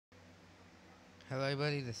Hello,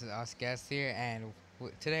 everybody. This is Oscar here, and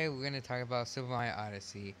today we're gonna talk about Super Mario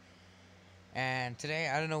Odyssey. And today,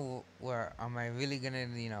 I don't know where am I really gonna,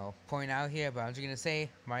 point out here, but I'm just gonna say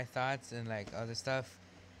my thoughts and like other stuff.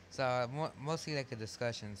 So mostly like a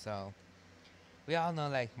discussion. So we all know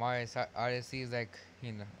like Odyssey is like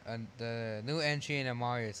the new entry in the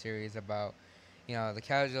Mario series about the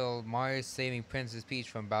casual Mario saving Princess Peach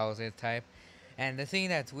from Bowser's type. And the thing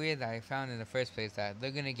that's weird that I found in the first place that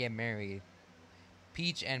they're gonna get married,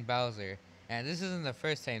 Peach and Bowser. And this isn't the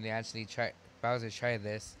first time they actually tried Bowser tried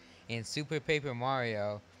this. In Super Paper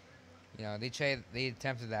Mario, they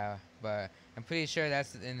attempted that, but I'm pretty sure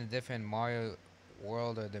that's in a different Mario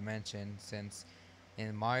world or dimension since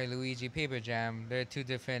in Mario Luigi Paper Jam they're two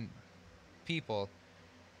different people.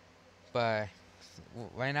 But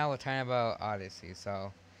right now we're talking about Odyssey.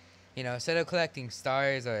 So, instead of collecting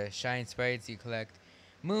stars or shine sprites, you collect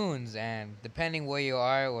moons, and depending where you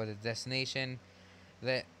are or the destination,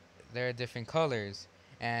 that there are different colors.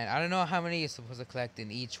 And I don't know how many you're supposed to collect in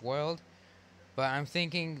each world, but I'm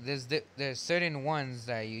thinking there's certain ones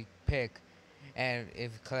that you pick, and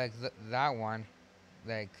if you collect that one,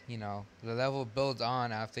 like the level builds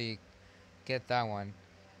on after you get that one.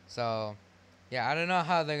 So yeah, I don't know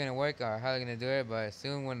how they're gonna work or how they're gonna do it, but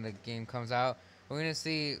soon when the game comes out, we're gonna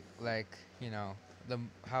see like the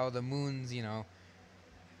how the moons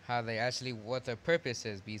how they actually what their purpose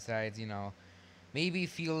is besides maybe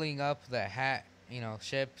fueling up the hat,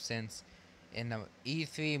 ship since in the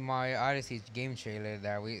E3 Mario Odyssey game trailer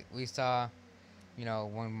that we saw,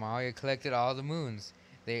 when Mario collected all the moons,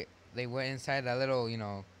 they they went inside that little,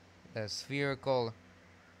 the spherical,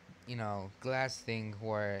 glass thing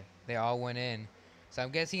where they all went in. So I'm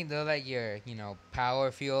guessing they're like your,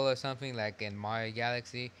 power fuel or something like in Mario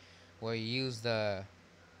Galaxy, where you use the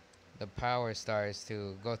power stars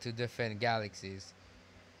to go to different galaxies.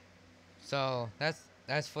 So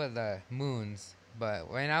that's for the moons. But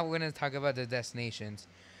right now we're gonna talk about the destinations.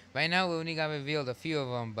 Right now we only got revealed a few of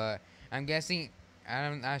them, but I'm guessing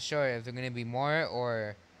I'm not sure if they're gonna be more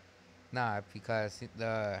or not because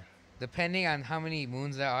the depending on how many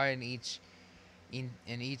moons there are in each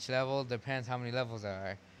level depends how many levels there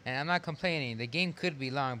are. And I'm not complaining. The game could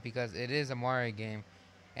be long because it is a Mario game,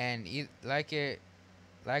 and like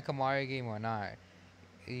a Mario game or not,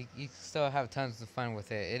 you still have tons of fun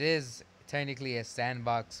with it. It is technically a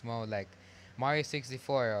sandbox mode like Mario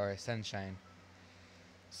 64 or Sunshine.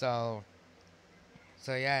 So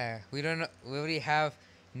yeah, we don't know, we already have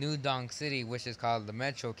New Donk City, which is called the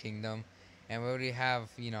Metro Kingdom, and we already have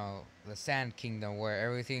the Sand Kingdom where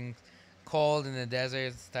everything cold in the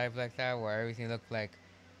deserts type like that, where everything looked like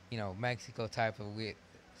Mexico type of weird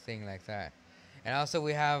thing like that. And also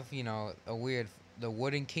we have a weird the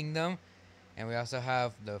Wooden Kingdom, and we also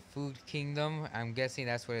have the Food Kingdom. I'm guessing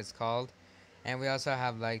that's what it's called. And we also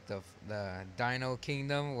have like the Dino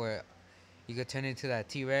Kingdom where you could turn into that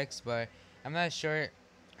T-Rex, but I'm not sure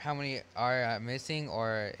how many are missing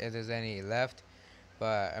or if there's any left.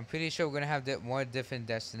 But I'm pretty sure we're gonna have more different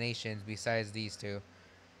destinations besides these two.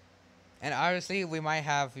 And obviously, we might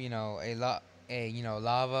have a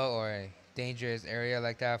lava or a dangerous area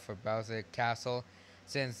like that for Bowser Castle,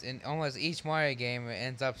 since in almost each Mario game it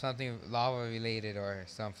ends up something lava related or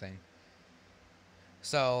something.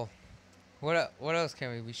 So what else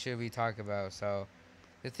should we talk about? So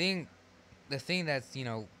the thing the thing that's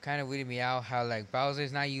kind of weirded me out how like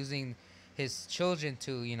Bowser's not using his children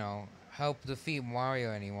to help defeat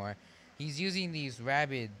Mario anymore. He's using these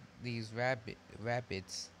rabbits,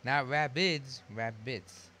 not rabbits,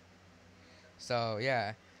 rabbits. So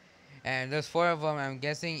yeah, and there's four of them. I'm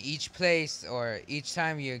guessing each place or each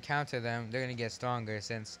time you encounter them, they're gonna get stronger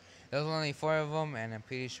since there's only four of them, and I'm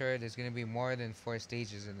pretty sure there's gonna be more than four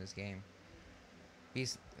stages in this game.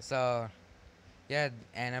 So yeah,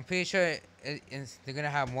 and I'm pretty sure they're gonna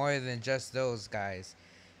have more than just those guys.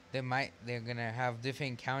 They're gonna have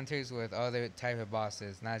different encounters with other type of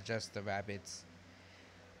bosses, not just the rabbits.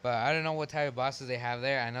 But I don't know what type of bosses they have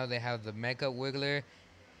there. I know they have the Mecha Wiggler,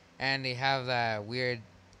 and they have that weird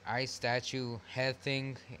ice statue head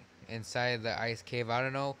thing inside the ice cave. I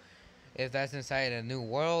don't know if that's inside a new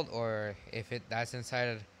world or if that's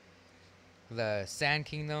inside the Sand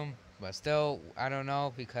Kingdom. But still, I don't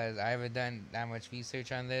know because I haven't done that much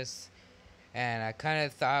research on this, and I kind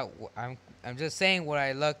of thought I'm just saying what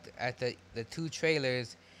I looked at the two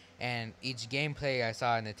trailers and each gameplay I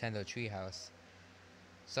saw in Nintendo Treehouse.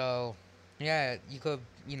 So yeah, you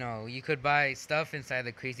could buy stuff inside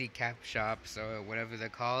the crazy cap shops or whatever they're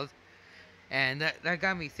called, and that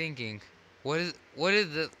got me thinking, where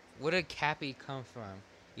did Cappy come from?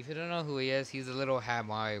 If you don't know who he is, he's a little hat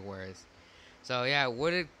Mario wears. So yeah,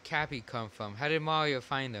 where did Cappy come from? How did Mario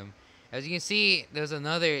find him? As you can see, there's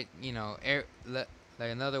another, like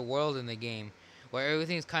another world in the game where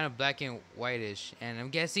everything's kind of black and whitish, and I'm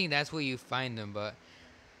guessing that's where you find them. But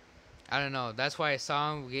I don't know. That's why I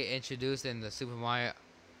saw him get introduced in the Super Mario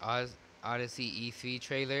Odyssey E3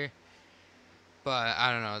 trailer. But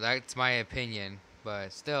I don't know. That's my opinion.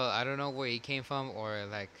 But still, I don't know where he came from or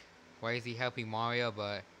like why is he helping Mario.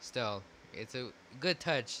 But still, it's a good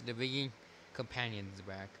touch. The bringing companions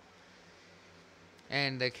back.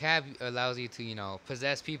 And the cab allows you to,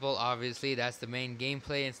 possess people. Obviously, that's the main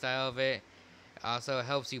gameplay and style of it. Also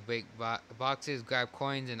helps you break boxes, grab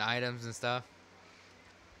coins and items and stuff.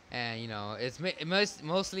 And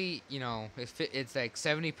mostly it's like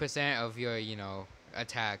 70% of your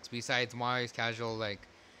attacks. Besides Mario's casual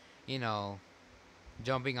you know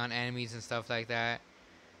jumping on enemies and stuff like that.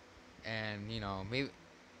 And maybe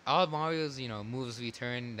all Mario's moves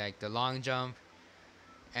return, like the long jump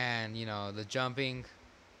and the jumping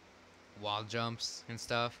wall jumps and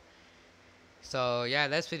stuff. So yeah,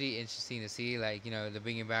 that's pretty interesting to see. Like they're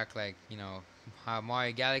bringing back how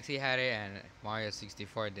Mario Galaxy had it and Mario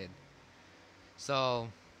 64 did. So,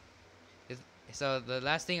 it's, so the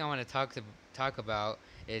last thing I want to talk about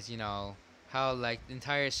is how like the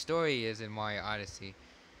entire story is in Mario Odyssey.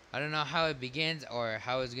 I don't know how it begins or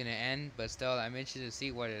how it's gonna end, but still I'm interested to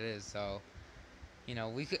see what it is. So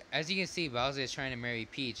we could, as you can see, Bowser is trying to marry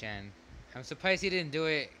Peach, and I'm surprised he didn't do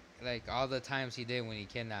it like all the times he did when he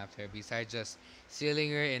kidnapped her. Besides just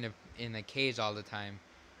sealing her in a cage all the time.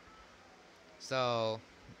 So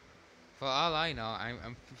for all I know,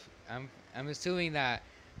 I'm assuming that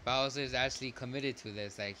Bowser is actually committed to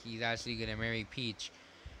this. Like he's actually gonna marry Peach,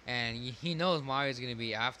 and he knows Mario's gonna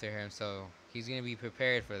be after him, so he's gonna be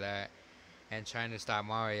prepared for that and trying to stop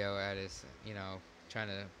Mario at his, trying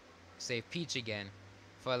to save Peach again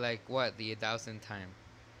for like what the 1,000th time.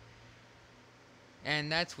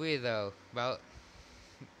 And that's weird though.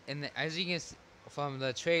 As you can from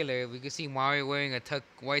the trailer, we can see Mario wearing a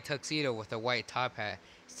white tuxedo with a white top hat.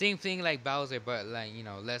 Same thing like Bowser, but like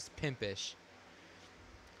less pimpish.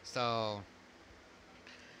 So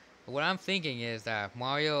what I'm thinking is that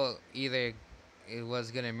Mario either it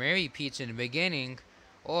was gonna marry Peach in the beginning,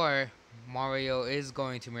 or Mario is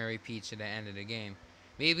going to marry Peach at the end of the game.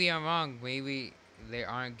 Maybe I'm wrong. Maybe they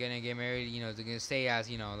aren't gonna get married. They're gonna stay as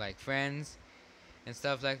like friends and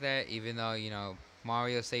stuff like that. Even though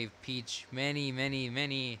Mario saved Peach many, many,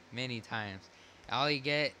 many, many times. All you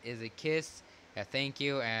get is a kiss, a thank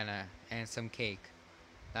you, and some cake.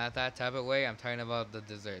 Not that type of way. I'm talking about the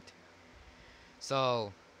dessert.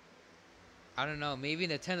 So I don't know. Maybe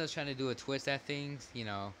Nintendo's trying to do a twist at things.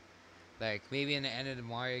 Like maybe in the end of the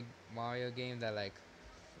Mario game that like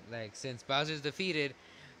since Bowser's defeated,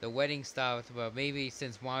 the wedding stopped. But maybe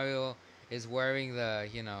since Mario is wearing the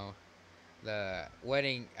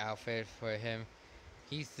wedding outfit for him,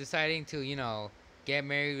 he's deciding to get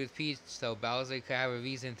married with Peach so Bowser could have a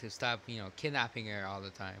reason to stop kidnapping her all the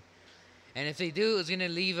time. And if they do, it's gonna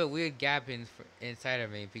leave a weird gap inside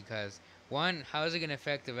of me because one, how is it gonna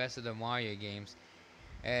affect the rest of the Mario games,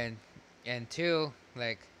 and two,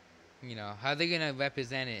 like, how they gonna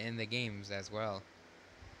represent it in the games as well.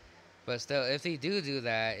 But still, if they do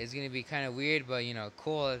that, it's gonna be kind of weird, but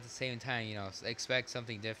cool at the same time. Expect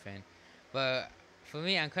something different. But for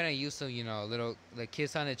me, I'm kind of used to little the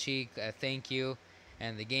kiss on the cheek, a thank you,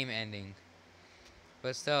 and the game ending.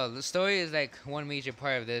 But still, the story is like one major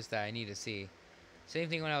part of this that I need to see. Same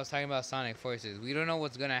thing when I was talking about Sonic Forces. We don't know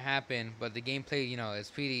what's gonna happen, but the gameplay, is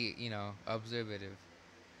pretty, observative.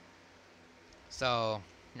 So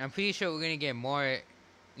I'm pretty sure we're gonna get more,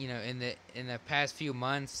 in the past few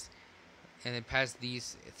months, in the past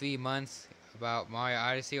these 3 months about Mario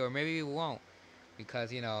Odyssey, or maybe we won't, because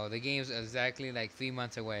the game's exactly like 3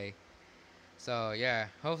 months away. So yeah,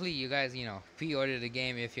 hopefully you guys pre-order the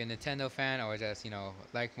game if you're a Nintendo fan or just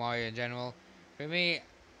like Mario in general. For me,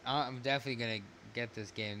 I'm definitely gonna get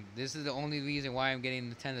this game. This is the only reason why I'm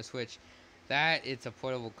getting Nintendo Switch. That it's a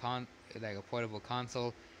like a portable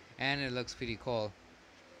console, and it looks pretty cool.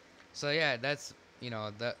 So yeah, that's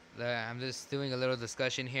the I'm just doing a little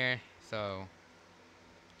discussion here. So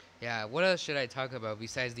yeah, what else should I talk about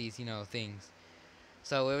besides these things?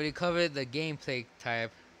 So we already covered the gameplay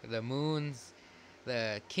type, the moons,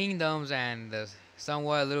 the kingdoms, and the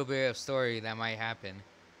somewhat a little bit of story that might happen.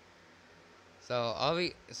 So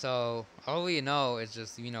all we know is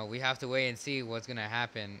just we have to wait and see what's gonna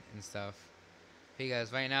happen and stuff.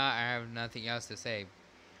 Because right now I have nothing else to say.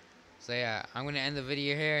 So yeah, I'm gonna end the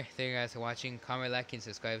video here. Thank you guys for watching. Comment, like, and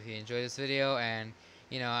subscribe if you enjoyed this video. And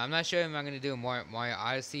I'm not sure if I'm gonna do more Mario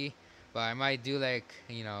Odyssey, But I might do like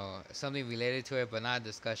something related to it, but not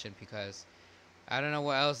discussion because I don't know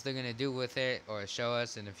what else they're gonna do with it or show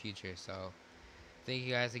us in the future. So thank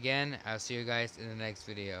you guys again. I'll see you guys in the next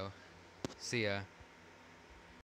video. See ya.